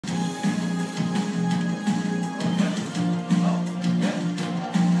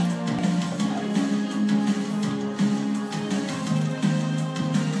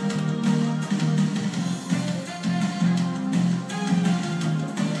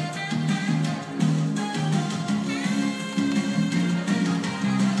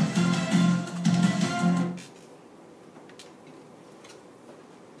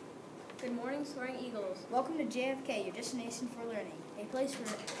JFK, your destination for learning. A place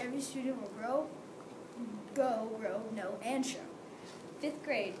where every student will grow, know, and show. 5th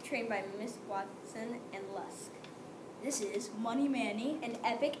grade, trained by Miss Watson and Lusk. This is Money Manny and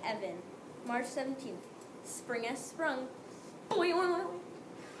Epic Evan. March 17th, spring has sprung.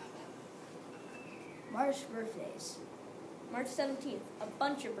 March birthdays. March 17th, a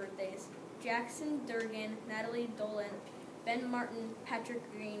bunch of birthdays. Jackson Durgan, Natalie Dolan, Ben Martin, Patrick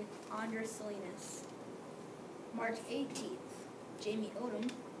Green, Andres Salinas. March 18th, Jamie Odom.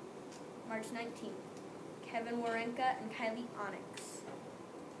 March 19th, Kevin Warenka and Kylie Onyx.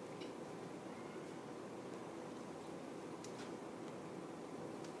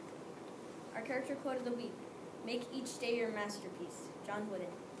 Our character quote of the week: make each day your masterpiece. John Wooden.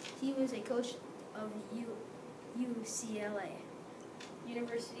 He was a coach of UCLA.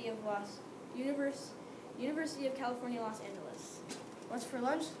 University of California, Los Angeles. What's for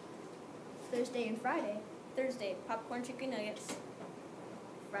lunch? Thursday and Friday. Thursday, popcorn chicken nuggets.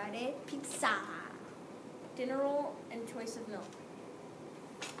 Friday, pizza. Dinner roll and choice of milk.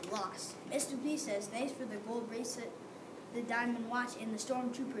 Lost. Mr. B says thanks for the gold bracelet, the diamond watch, and the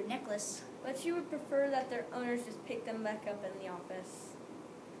stormtrooper necklace. But she would prefer that their owners just pick them back up in the office.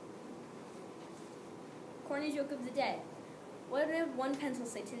 Corny joke of the day. What did one pencil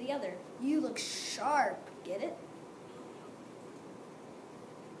say to the other? You look sharp. Get it?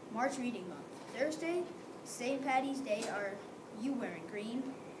 March reading month. Thursday, St. Patty's Day. Are you wearing green?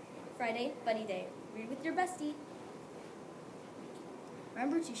 Friday, Buddy Day. Read with your bestie.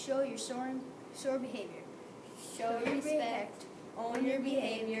 Remember to show your soar behavior. Show your respect, own your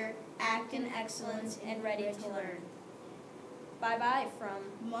behavior, act in excellence, and ready to learn. Bye-bye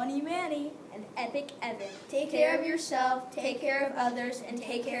from Money Manny and Epic Evan. Take care of yourself, take care of others, and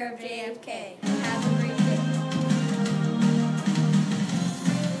take care of JFK. Have a great day.